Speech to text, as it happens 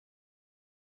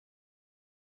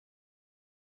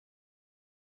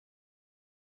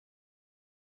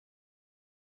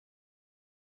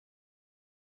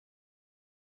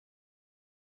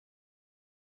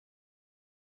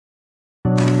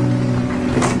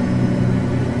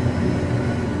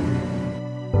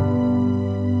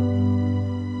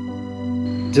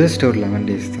Just ஒரு 11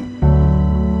 days தான்.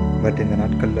 But இந்த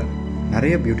நாட்களில்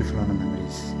நிறைய பியூட்டிஃபுல்லான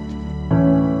மெமரிஸ்.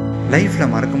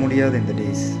 லைஃப்பில் மறக்க முடியாத இந்த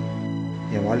டேஸ்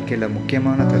என் வாழ்க்கையில்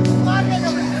முக்கியமான தருணம்.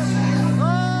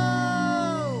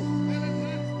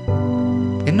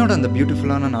 என்னோட அந்த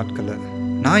பியூட்டிஃபுல்லான நாட்களை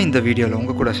நான் இந்த வீடியோவில்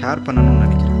உங்கள் கூட ஷேர் பண்ணணும்னு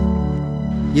நினைக்கிறேன்.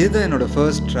 இதுதான் என்னோட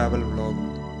first travel vlog.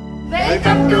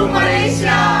 Welcome to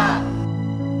Malaysia.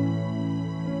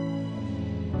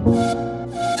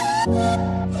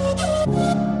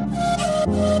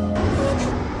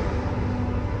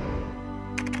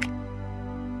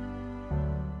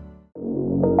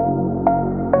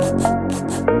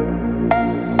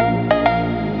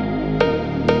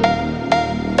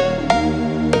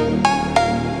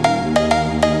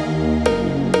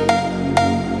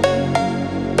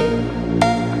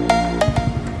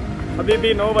 Habibi,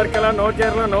 no work, no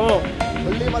chair, no.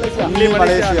 Only Malaysia. Only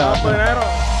Malaysia.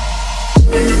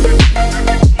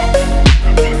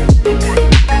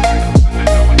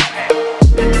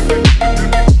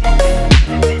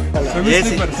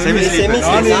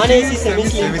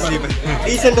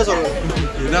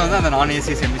 இதுதான் வந்து அந்த நான்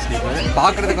ஏசி செமி ஸ்லீப்பர்.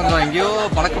 பார்க்குறதுக்கு கொஞ்சம் எங்கேயோ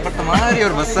பழக்கப்பட்ட மாதிரி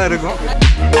ஒரு பஸ்ஸாக இருக்கும்.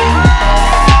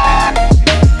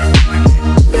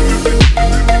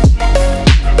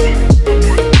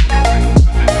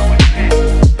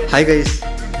 ஹாய் கைஸ்,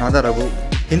 நான் தான் Raghu.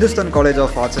 Hindustan college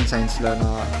of arts and சயின்ஸில்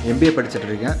நான் MBA படிச்சுட்டு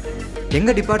இருக்கேன்.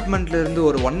 எங்கள் டிபார்ட்மெண்ட்லேருந்து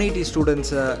ஒரு 180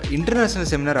 ஸ்டூடெண்ட்ஸை இன்டர்நேஷ்னல்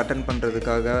செமினார் அட்டென்ட்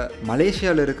பண்ணுறதுக்காக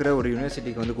மலேசியாவில் இருக்கிற ஒரு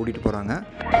யூனிவர்சிட்டிக்கு வந்து கூட்டிகிட்டு போகிறாங்க.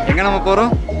 எங்கே நம்ம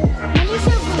போகிறோம்?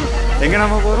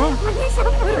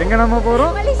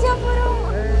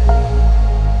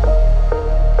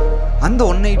 அந்த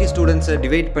 180 ஸ்டூடெண்ட்ஸை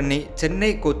டிவைட் பண்ணி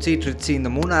சென்னை, கொச்சி, திருச்சி இந்த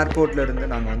 3 ஏர்போர்ட்லேருந்து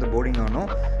நாங்கள் வந்து போர்டிங் ஆனோம்.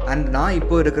 அண்ட் நான்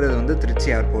இப்போ இருக்கிறது வந்து திருச்சி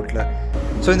ஏர்போர்ட்டில்.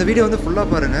 ஸோ இந்த வீடியோ வந்து ஃபுல்லாக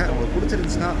பாருங்கள். உங்களுக்கு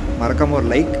பிடிச்சிருந்துச்சுன்னா மறக்காமல் ஒரு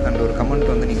லைக் அண்ட் ஒரு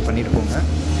கமெண்ட் வந்து நீங்கள் பண்ணிட்டு போங்க.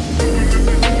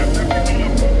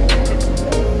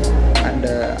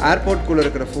 அண்டு ஏர்போர்ட்குள்ளே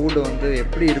இருக்கிற ஃபுட்டு வந்து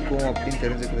எப்படி இருக்கும் அப்படின்னு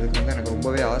தெரிஞ்சுக்கிறதுக்கு வந்து எனக்கு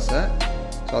ரொம்பவே ஆசை.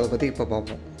 ஸோ அதை பற்றி இப்போ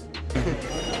பார்ப்போம்.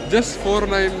 ஜஸ்ட்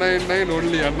 4999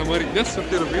 ஒன்லி, அந்த மாதிரி ஜஸ்ட்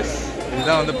 50 rupees.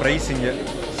 இதுதான் வந்து ப்ரைஸ். இங்கே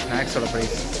ஸ்நாக்ஸோட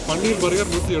ப்ரைஸ் பன்னீர் பர்கர்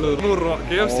 170 ரூபா.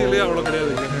 KFCலேயே அவ்வளோ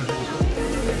கிடையாது.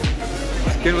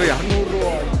 சிக்கன் 200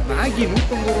 மேகி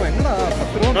 150 ரூபா. என்னடா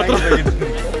 10 ரூபா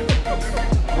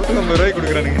 150 ரூபாய்க்கு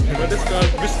கொடுக்குறானுங்க.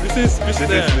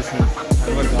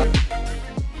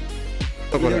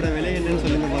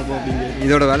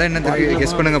 இதோட விலை என்ன தெரியும்?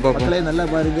 கெஸ் பண்ணுங்க பார்ப்போம். நல்லா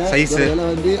பாருங்க. சைஸ் விலை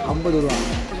வந்து 50 ரூபா.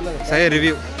 Size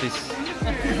review please.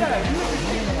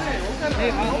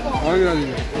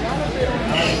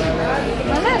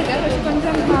 நல்லா இருக்கு.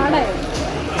 கொஞ்சம்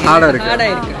ஹார்டா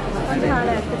இருக்கு.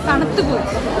 தனத்து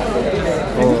போச்சு.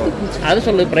 ஓ, அது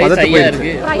சொல்லு. பிரைஸ் ஹையா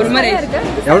இருக்கு. ஒரு மாதிரி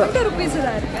எவ்வளவு? 70 rupees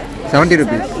தான் இருக்கு. 70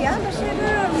 rupees.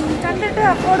 கண்டிப்பா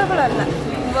அஃபோர்டபுள் இல்ல.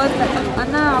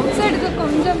 ஆனா அவுட் சைடுக்கு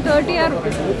கொஞ்சம் 30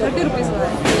 rupees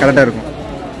தான். கரெக்டாக இருக்கும்.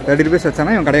 30 rupees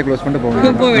வச்சானா இவன் கடையை க்ளோஸ் பண்ணிட்டு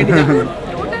போக வேண்டியது.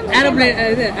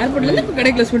 ஏர்போர்ட்லேருந்து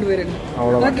கடை க்ளோஸ் பண்ணிட்டு போயிடுங்க.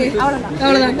 அவ்வளோதான். ஓகே,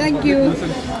 அவ்வளோதான். தேங்க்யூ.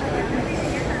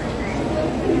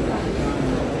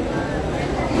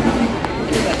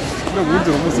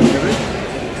 ரொம்ப சிக்கது.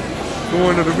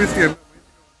 200 rupeesக்கு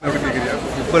அப்படி கேட்குறியா?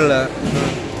 இப்போ இல்லை,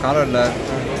 காலம் இல்லை.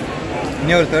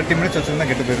 இன்னும் ஒரு 30 minutes வச்சுருந்தா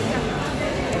கெட்டு போயிருக்கும்.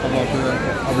 ஆமாம்,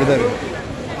 அப்படிதான் இருக்கும்.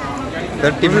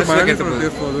 30 minutes கெட்டு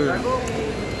போகுது.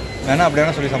 வேணா அப்படி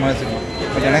வேணா சொல்லி சமாளிச்சுக்கலாம்.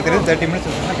 பட் எனக்கு தெரியும் 30 minutes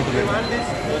வச்சுருந்தா கெட்டு போயிருக்கும்.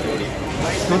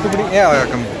 தூத்துக்குடி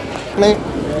கம்மி.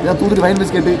 Thoothukudi wine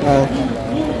biscuit.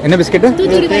 என்ன பிஸ்கெட்டு?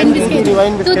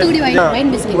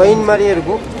 வைன் மாதிரியே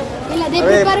இருக்கும்.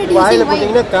 வாயில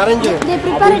போட்டீங்கன்னா கரைஞ்சிரும்.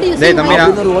 டேய் தம்பி,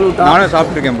 நானும்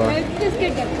சாப்பிட்டுருக்கேன்பா.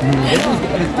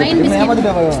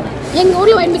 எங்க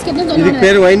ஊர்ல வைன் பிஸ்கெட்னு சொல்லுவாங்க. இதுக்கு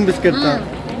பேர் வைன் பிஸ்கெட் தான்.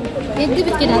 எக்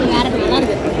பிஸ்கெட் அது வேற நல்லா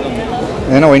இருக்கு.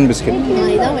 ஏன்னா ஒயின் பிஸ்கெட்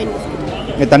இதான் வைன்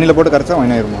பிஸ்கெட். நீ தண்ணியில் போட்டு கரைச்சா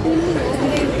ஒயின் ஆயிருமா?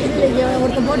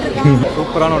 ஒருத்த போட்டுருக்கான்.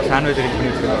 சூப்பரான ஒரு சாண்ட்விச் ரெடி பண்ணி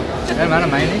வச்சுருக்கோம். வேணா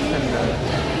மைனஸ்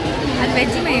அது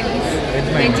வெஜ் மைனஸ்.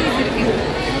 வெஜ்ஜீஸ் இருக்கு.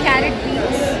 Carrot,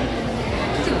 beans,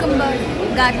 cucumber,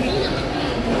 garlic.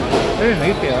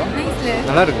 நைட்டியா? நைஸ்ல.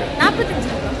 நல்லா இருக்கு.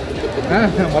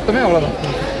 45. மொத்தமே அவ்வளோதான்.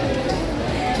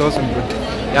 So simple.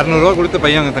 200 ரூபா கொடுத்து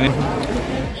பையன் அங்கே தனி.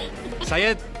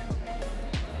 சையத்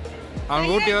அவன்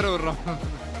ஊட்டி வேறு விடுறான்.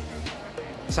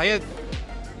 சையத்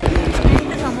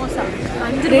 2 சமோசா.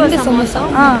 5 சமோசா.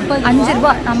 5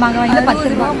 ரூபா. நம்ம அங்கே வாங்கி 10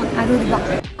 ரூபா, 60 ரூபா.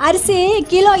 அரிசி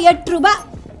கிலோ 8 ரூபா.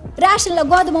 ரேஷனில்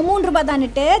கோதுமை 3 ரூபா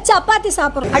தான்ட்டு சப்பாத்தி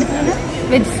சாப்பிட்றோம். அடுத்து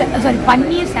வெஜ்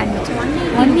பன்னீர் சாண்ட்விச்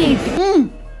 180.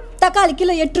 தக்காளி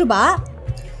கிலோ 8 ரூபா.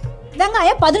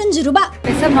 வெங்காயம் 15 ரூபா.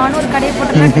 பெசமான ஒரு கடையை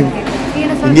போட்டலாம்.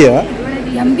 இங்கேயா?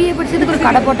 MBA படிச்சதுக்கு ஒரு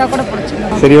கடை போட்டால் கூட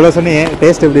பிடிச்சிக்கலாம். சரி, எவ்வளோ சொன்னீங்க?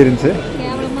 டேஸ்ட் எப்படி இருந்துச்சு?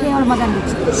 கேவலமாக தான்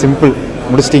இருந்துச்சு. சிம்பிள்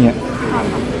முடிச்சிட்டிங்க.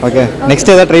 ஆமாம். ஓகே நெக்ஸ்ட்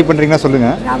ஏதாவது ட்ரை பண்ணுறீங்கன்னா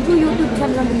சொல்லுங்கள். ரகு யூடியூப்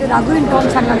சேனல் வந்துட்டு ரகு இன் டவுன்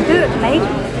சேனல் வந்துட்டு லைக்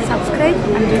சப்ஸ்கிரைப்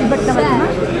அண்ட் பெல் பட்டனை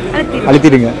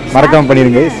அழுத்திடுங்க, மறக்காமல்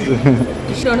பண்ணிடுங்க.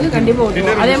 கண்டிப்பாக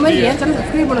ஓட்டுவோம். அதே மாதிரி ஏன் சேனல்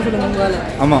சப்ஸ்கிரைப் பண்ண சொல்லுங்க உங்களால்.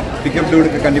 ஆமாம், பிக்கப்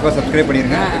டூடுக்கு கண்டிப்பாக சப்ஸ்கிரைப்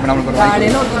பண்ணிடுங்க. இப்போ நம்மளுக்கு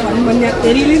காலையில் ஒரு ஃபன் பண்ணி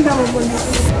தெரியலன்னு நம்ம பண்ணுவோம்.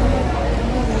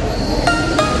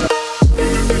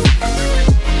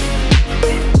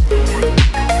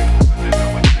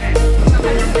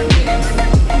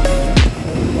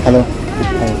 ஹலோ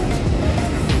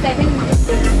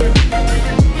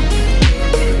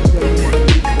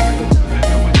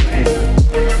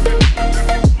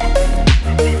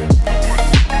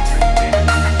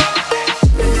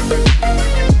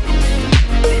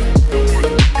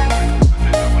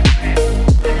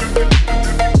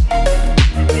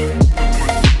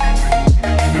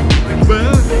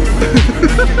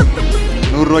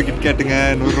 ₹100 கிட்கேட்டுங்க,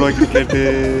 ₹100 கிட்கேட்டு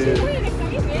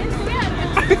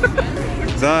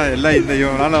எல்லாம் இந்த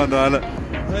இவனால வந்த வேலை.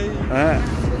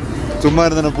 சும்மா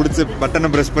இருந்தனை பிடிச்சி பட்டனை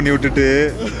ப்ரெஸ் பண்ணி விட்டுட்டு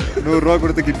 ₹100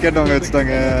 கொடுத்து கிட்கேட் வாங்க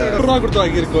வச்சுட்டாங்க. ₹100 கொடுத்து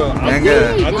வாங்கியிருக்கோம். ஏங்க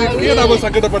அதுக்கே நம்ம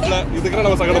சங்கடப்படல, இதுக்கெல்லாம்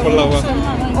நம்ம சங்கடப்படலாமா?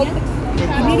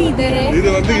 இது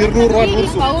வந்து ₹200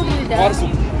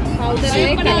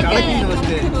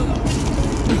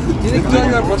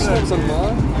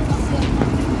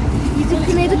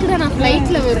 இதுக்கு எதுக்குடா நான்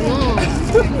ஃப்ளைட்ல வரணும்?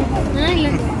 இல்ல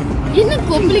என்ன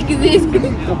கொப்பளிக்குது?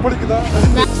 கொப்பளிக்குதா?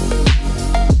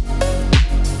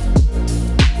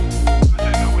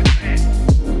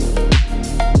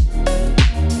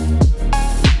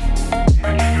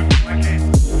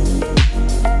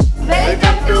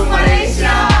 Welcome to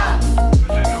Malaysia.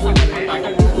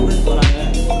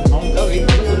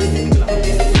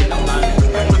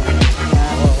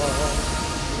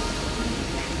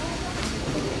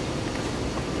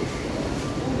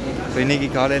 ஸோ இன்றைக்கி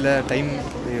காலையில் டைம்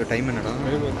என்னடா?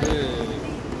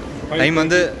 டைம்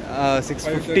வந்து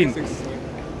 6:15.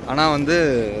 ஆனால் வந்து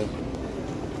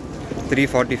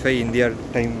 3:45 இந்தியா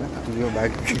டைம். ஐயோ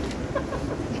பேக்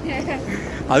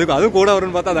அதுவும் கூட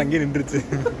வரும்னு பார்த்தா அது அங்கேயே நின்றுச்சு.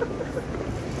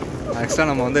 ஆக்சுவலாக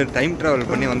நம்ம வந்து டைம் ட்ராவல்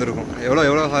பண்ணி வந்திருக்கோம்.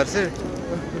 எவ்வளோ ஹார்ஸு?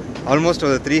 ஆல்மோஸ்ட்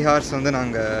ஒரு 3 ஹார்ஸ் வந்து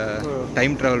நாங்கள்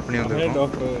டைம் ட்ராவல் பண்ணி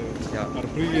வந்திருக்கோம்.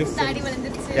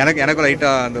 எனக்கும்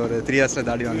லைட்டாக அந்த ஒரு 3 ஹார்ஸில்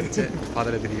தாடி வந்துருச்சு,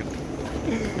 அதில் தெரியும்.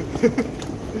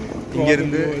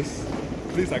 இங்கேருந்து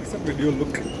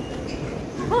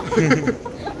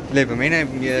இல்லை இப்போ மெயினாக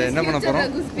இங்கே என்ன பண்ண போகிறோம்?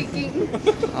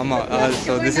 ஆமாம்,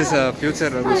 so this is a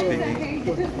future Raghu speaking.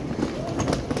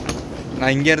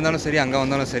 நான் இங்கே இருந்தாலும் சரி, அங்கே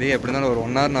வந்தாலும் சரி, எப்படி இருந்தாலும் ஒரு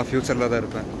 1 hour நான் ஃப்யூச்சரில் தான்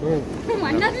இருப்பேன்.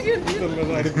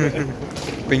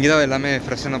 இப்போ இங்கே தான் எல்லாமே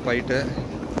ஃப்ரெஷ்ஷன் அப் ஆகிட்டு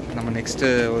நம்ம நெக்ஸ்ட்டு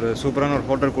ஒரு சூப்பரான ஒரு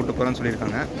ஹோட்டல் கூப்பிட்டு போகிறோன்னு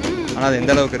சொல்லியிருக்காங்க. ஆனால் அது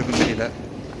எந்த அளவுக்கு இருக்குன்னு தெரியல.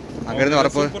 அங்கேருந்து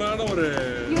வரப்போ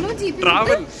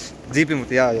ஜிபி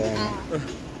முத்தியா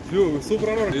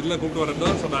சூப்பரான ஒரு இதில் கூப்பிட்டு வரேன்னு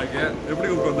தான் சொன்னாங்க. எப்படி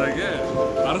கூப்பிட்டு வந்தாங்க?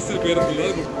 அரசு பேருந்து.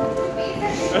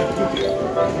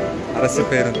 அரசு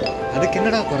பேருந்து அதுக்கு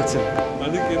என்னடா குறைச்சல்?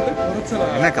 அதுக்கு என்ன குறைச்சலா?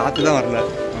 என்ன காற்று தான் வரல,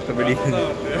 மற்றபடி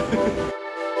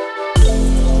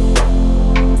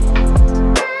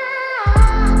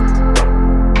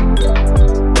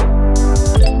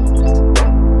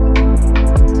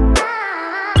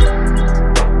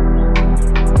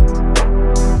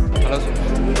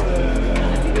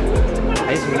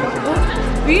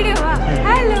வீடியோவா?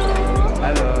 Hello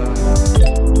hello.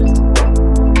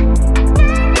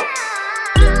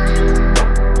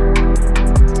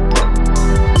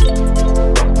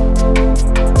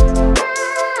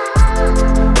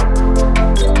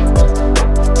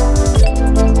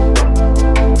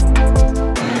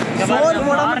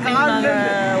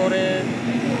 ஒரு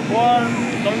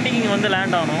 4:20 வந்து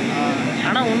லேண்ட் ஆனோம்.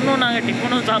 ஆனால் இன்னும் நாங்கள்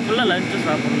டிஃபனும் சாப்பிடல, லஞ்சும்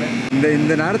சாப்பிடல.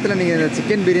 இந்த நேரத்தில் நீங்கள் இந்த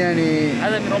சிக்கன் பிரியாணி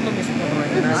அதை ரொம்ப மிஸ் பண்ணுறோம்.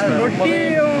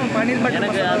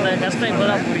 எனக்கு அந்த கஷ்டம் இப்போ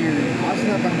தான் புரியுது.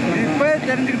 இப்போ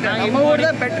தெரிஞ்சுக்கிட்டேன், நம்ம ஊர்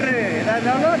தான் பெட்ரு.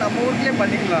 ஏதாவதுனாலும் நம்ம ஊர்லேயே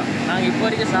பண்ணிக்கலாம். நாங்கள் இப்போ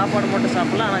வரைக்கும் சாப்பாடு மட்டும்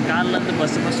சாப்பிடலாம். ஆனால் காலிலேருந்து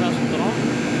பஸ்ஸாக சுற்றுறோம்,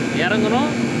 இறங்குறோம்,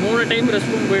 3 டைம்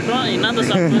ரெஸ்ட் ரூம் போயிட்டோம். என்னத்த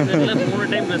சாப்பிட்றது தெரியல, 3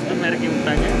 டைம் ரெஸ்ட் ரூம் இறக்கி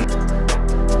விட்டாங்க.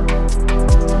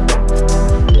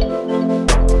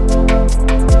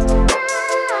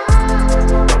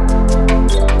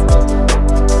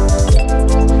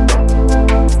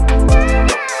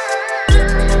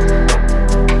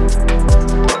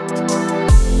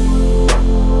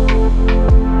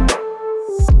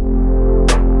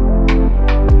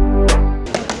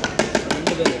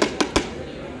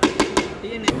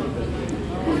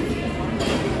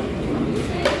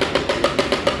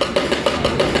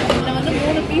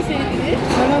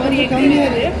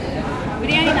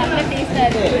 பிரியாணி நல்ல டேஸ்டா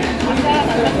இருக்கு, மசாலா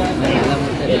நல்லா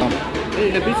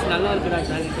இந்த பீஸ் நல்லா இருக்குடா.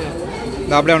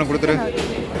 நான் அப்படியே அவனுக்கு கொடுத்துரு.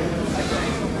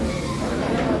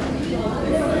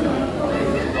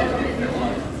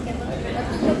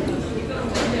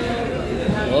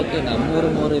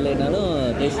 இல்லைனாலும்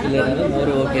டேஸ்ட் இல்லைனாலும்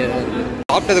மோர் ஓகே.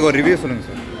 சாப்பிட்டதுக்கு ஒரு ரிவ்யூ சொல்லுங்கள்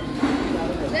சார்.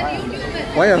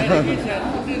 போய் ஏன்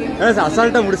சார்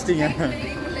அசால்ட்டாக முடிச்சிட்டிங்க?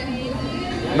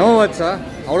 நோ வாட்ஸா?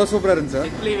 அவ்வளோ சூப்பராக இருந்துச்சு சார்.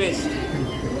 இட்லி வேஸ்ட்.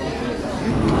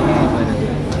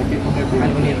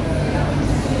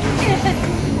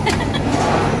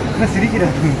 என்ன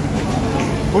சிரிக்கிறேன்?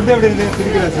 ஃபுட்டு எப்படி இருந்து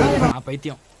சிரிக்கிறேன் சார்? நான்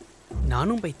பைத்தியம்.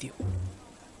 நானும் பைத்தியம்.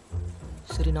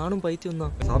 சரி நானும் பைத்தியம்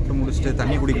தான். சாப்பிட்டு முடிச்சுட்டு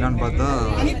தண்ணி குடிக்கலான்னு பார்த்தா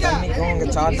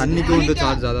தண்ணிக்கும் இந்த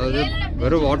சார்ஜ், அதாவது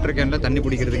வெறும் வாட்டர் கேனில் தண்ணி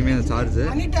குடிக்கிறதுக்குமே அந்த சார்ஜ்.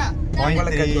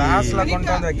 உங்களுக்கு கிளாஸ்ல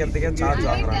கொண்டு வந்து வைக்கிறதுக்கே சார்ஜ்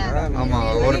வாங்குறாங்க. ஆமாம்,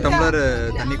 ஒரு டம்ளர்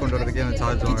தண்ணி கொண்டு வரதுக்கே அந்த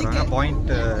சார்ஜ் வாங்குறாங்க.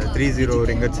 0.30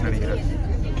 ரிங்கட்ஸ் நினைக்கிறேன்.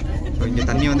 ஸோ இங்கே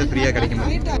தண்ணி வந்து ஃப்ரீயாக கிடைக்குமா?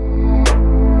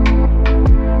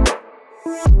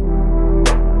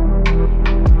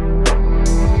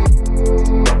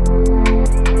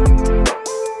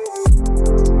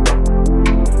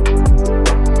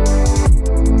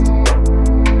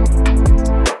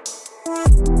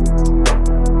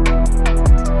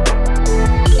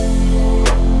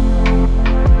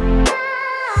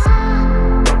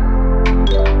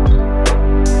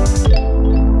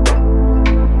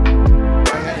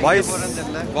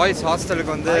 பாய்ஸ்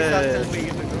ஹாஸ்டலுக்கு வந்து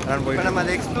நம்ம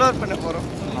அதை எக்ஸ்ப்ளோர் பண்ண போகிறோம்.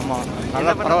 ஆமாம்,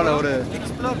 நல்லா பரவாயில்ல. ஒரு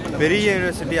பெரிய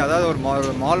யூனிவர்சிட்டி, அதாவது ஒரு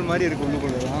மால் மாதிரி இருக்குது.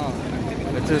 உள்ளுக்குள்ள தான்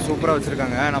வச்சு சூப்பராக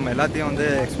வச்சுருக்காங்க. நம்ம எல்லாத்தையும் வந்து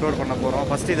எக்ஸ்ப்ளோர் பண்ண போகிறோம்.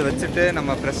 ஃபஸ்ட்டு இதை வச்சுட்டு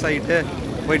நம்ம ஃப்ரெஷ் ஆகிட்டு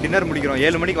போய் டின்னர் முடிக்கிறோம்.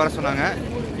 7 மணிக்கு வர சொன்னாங்க.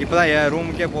 இப்போ தான்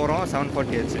ரூமுக்கே போகிறோம்.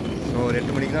 7:40 ஆச்சு. ஸோ ஒரு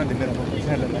 8 மணிக்கு தான் டின்னர்.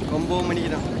 பிரச்சனை இல்லை, 9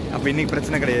 மணிக்கு தான். அப்போ இன்றைக்கி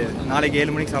பிரச்சனை கிடையாது. நாளைக்கு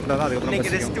 7 மணிக்கு சாப்பிட்டா தான்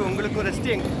அதுக்கப்புறம் ரெஸ்ட்டு. உங்களுக்கும்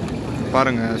ரெஸ்ட்டு.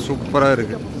 பாருங்கள், சூப்பராக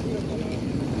இருக்குது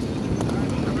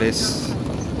பிளேஸ்.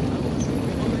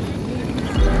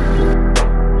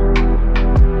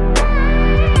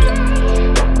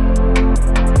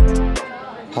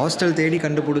 ஹாஸ்டல் தேடி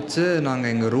கண்டுபிடிச்சி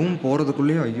நாங்கள் எங்கள் ரூம்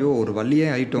போகிறதுக்குள்ளேயும் ஐயோ ஒரு வழியே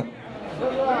ஆயிட்டோம்.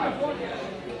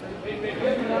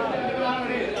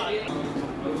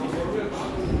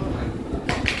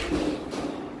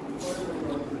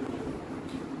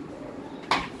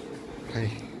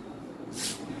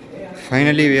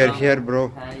 Finally we are here bro.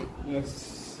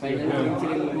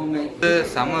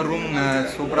 Summer room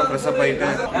சூப்பராக ஃப்ரெஷ்அப் ஆகிட்டு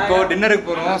இப்போ டின்னருக்கு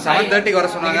போகிறோம். 7:30 வர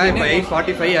சொன்னாங்க. இப்போ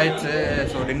 8:45 ஆயிடுச்சு.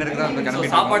 ஸோ டின்னருக்கு தான் வந்து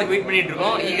கிளம்பி சாப்பாடுக்கு வெயிட் பண்ணிட்டு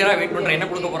இருக்கோம். ஈகராக வெயிட் பண்ணுறோம் என்ன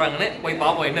கொடுக்க போகிறாங்கன்னு. போய்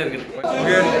பார்ப்போம் என்ன இருக்குது.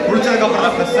 ஓகே, குடிச்சதுக்கப்புறம்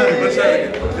தான் ஃப்ரெஷ்ஷாக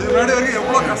இருக்குது. இது முன்னாடி வரைக்கும்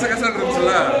எவ்வளோ கசகசன்னு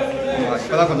இருந்துச்சுல்ல,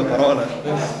 இப்போ தான் கொஞ்சம் பரவாயில்ல.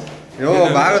 ஐயோ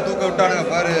பேகை தூக்க விட்டானுங்க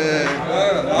பாரு.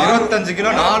 25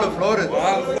 கிலோ 4 ஃப்ளோரு.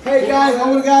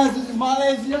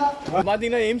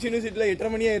 பார்த்தீங்கன்னா எய்ம்ஸ் யூனிவர்சிட்டியில்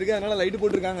 8:30 மணியாக இருக்குது. அதனால லைட்டு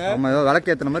போட்டிருக்காங்க. நம்ம ஏதோ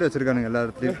விளக்கு ஏற்றுன மாதிரி வச்சுருக்கானுங்க எல்லா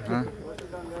இடத்துலையும்.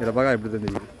 இதை பார்க்க எப்படி தெரிஞ்சு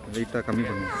லைட்டாக கம்மி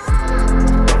பண்ணுங்க.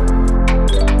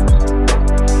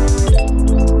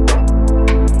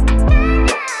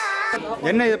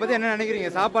 என்ன இதை பற்றி என்ன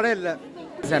நினைக்கிறீங்க? சாப்பாடே இல்லை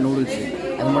சார். நூடுல்ஸ்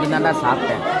அது மட்டும் தான்டா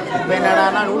சாப்பிட்டேன். இப்போ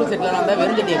என்னடானா நூடுல்ஸ் செட்டில் வந்தால்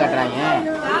வெறுஞ்சட்டியை காட்டுறாங்க.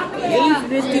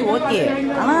 டேஸ்டி ஓகே,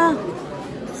 ஆனால்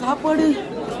சாப்பாடு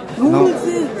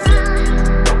நூடுல்ஸு.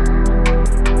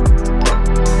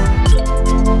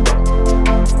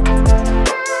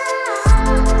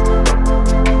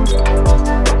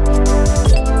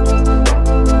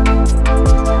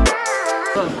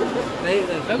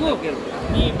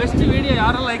 நீ பெஸ்ட் வீடியோ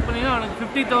யாரெல்லாம் லைக் பண்ணீங்க அவனுக்கு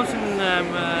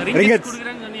 50,000 ரிங்கெட்ஸ்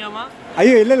கொடுக்குறேன்னு சொன்னியாமா?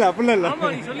 ஐயோ இல்லை இல்லை அப்படிலாம் இல்லை. ஆமா,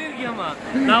 நீ சொல்லியிருக்கியாமா?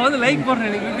 நான் வந்து லைக் போடுறேன்,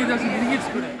 எனக்கு 50,000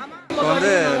 ரிங்கெட்ஸ் கொடு. இப்போ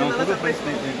வந்து நம்ம புது ஃப்ரெண்ட்ஸ்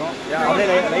பண்ணியிருக்கோம். அப்படியே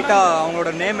லைட்டாக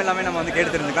அவங்களோட நேம் எல்லாமே நம்ம வந்து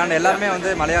கேட்டு தெரிஞ்சுக்கலாம். எல்லாருமே வந்து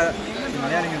மலையாளிகள்,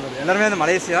 எல்லாருமே வந்து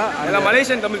மலேசியா, எல்லாம்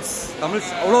மலேசியன் தமிழ்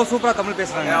அவ்வளோ சூப்பராக தமிழ்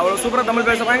பேசுகிறாங்க. அவ்வளோ சூப்பராக தமிழ்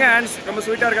பேசுகிறாங்க. அண்ட் ரொம்ப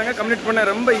ஸ்வீட்டாக இருக்காங்க. கம்யூனிகேட் பண்ண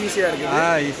ரொம்ப ஈஸியாக இருக்குது.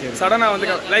 ஈஸியாக சடனாக வந்து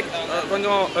லைக்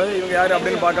கொஞ்சம் இவங்க யார்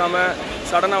அப்படின்னு பார்க்காம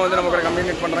சடனாக வந்து நம்ம கூட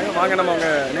கம்யூனிகேட் பண்ணுறாங்க. வாங்க நம்ம அவங்க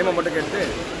நேமை மட்டும் கேட்டு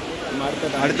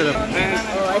அடுத்தது.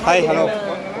 Hi, hello.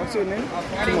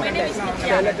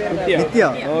 நித்யா.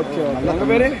 ஓகே, உங்கள்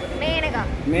பேர்?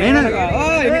 மேனகா.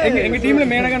 எங்கள் டீமில்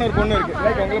மேனகான்னு ஒரு பொண்ணு இருக்குது.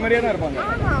 லைக் உங்களை மாதிரியே தான் இருப்பாங்க.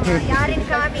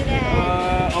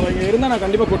 அவங்க இருந்தால் நான்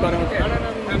கண்டிப்பாக கூப்பிட்டு வரேன்.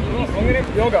 உங்கள்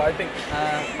name? Yoga, I think.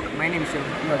 My name show.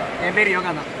 என் பேர்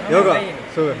யோகா தான். Yoga.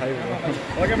 Super. Hi.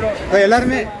 Okay bro.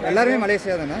 எல்லாருமே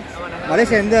மலேசியா தானே?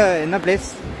 மலேசியா என்ன பிளேஸ்?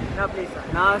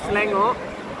 நான் ஸ்லாங்கோ.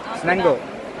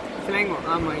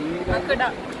 ஆமாம்.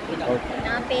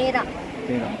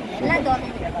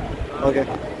 ஓகே,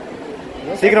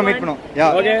 சீக்கிரம் மீட் பண்ணுவோம்.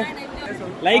 ஓகே,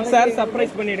 லைக் சார்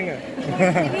சர்ப்ரைஸ் பண்ணிடுங்க.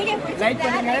 லைக்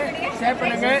பண்ணுங்க, ஷேர்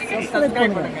பண்ணுங்க,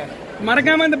 சப்ஸ்கிரைப் பண்ணுங்க.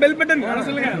 மறக்காம இந்த பெல் பட்டன்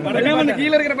சொல்லுங்க. மறக்காம இந்த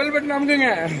கீழ இருக்கிற பெல் பட்டன்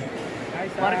அமுக்குங்க.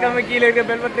 மறக்காம கீழ இருக்கிற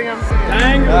பெல் பட்டன்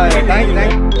அமுக்குங்க.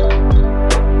 தேங்க்யூ.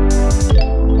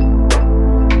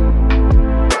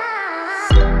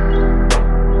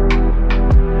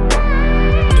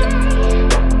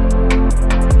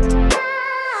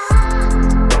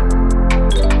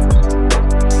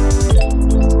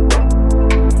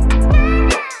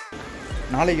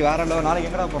 நாளைக்கு வேற இல்லை. நாளைக்கு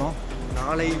எங்கடா போகிறோம்?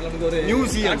 நாளைக்கு நமக்கு ஒரு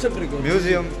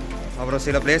மியூசியம் அப்புறம்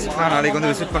சில பிளேஸ்லாம் நாளைக்கு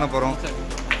வந்து விசிட் பண்ண போகிறோம்.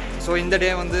 ஸோ இந்த டே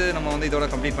வந்து நம்ம வந்து இதோட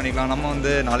கம்ப்ளீட் பண்ணிக்கலாம். நம்ம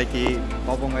வந்து நாளைக்கு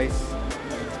பார்ப்போம் கைஸ்.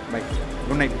 By,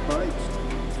 good night.